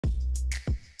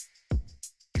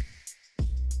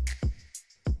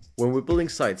When we're building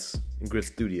sites in Grid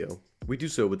Studio, we do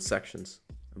so with sections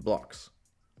and blocks.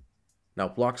 Now,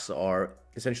 blocks are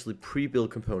essentially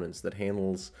pre-built components that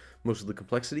handles most of the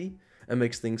complexity and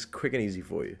makes things quick and easy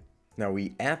for you. Now,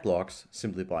 we add blocks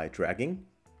simply by dragging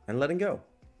and letting go.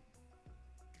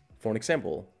 For an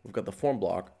example, we've got the form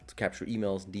block to capture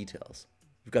emails and details.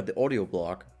 We've got the audio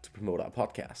block to promote our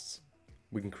podcasts.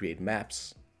 We can create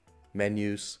maps,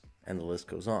 menus, and the list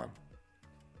goes on.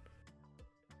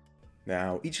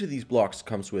 Now, each of these blocks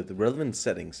comes with relevant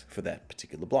settings for that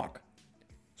particular block.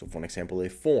 So for an example, a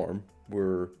form,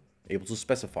 we're able to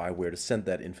specify where to send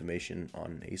that information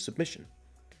on a submission.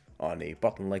 On a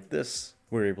button like this,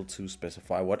 we're able to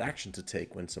specify what action to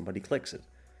take when somebody clicks it.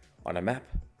 On a map,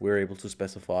 we're able to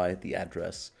specify the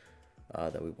address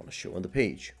that we want to show on the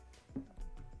page.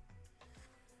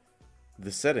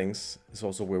 The settings is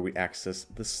also where we access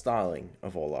the styling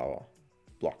of all our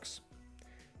blocks.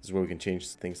 This is where we can change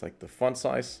things like the font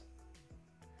size,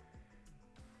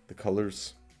 the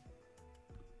colors,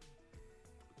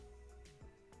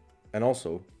 and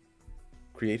also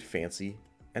create fancy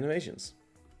animations.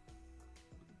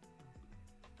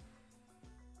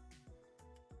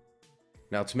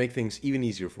 Now, to make things even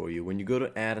easier for you, when you go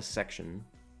to add a section,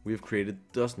 we have created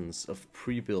dozens of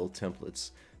pre-built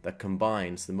templates that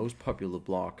combines the most popular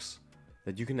blocks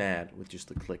that you can add with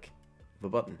just a click of a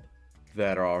button,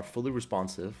 that are fully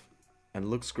responsive and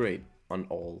looks great on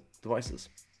all devices.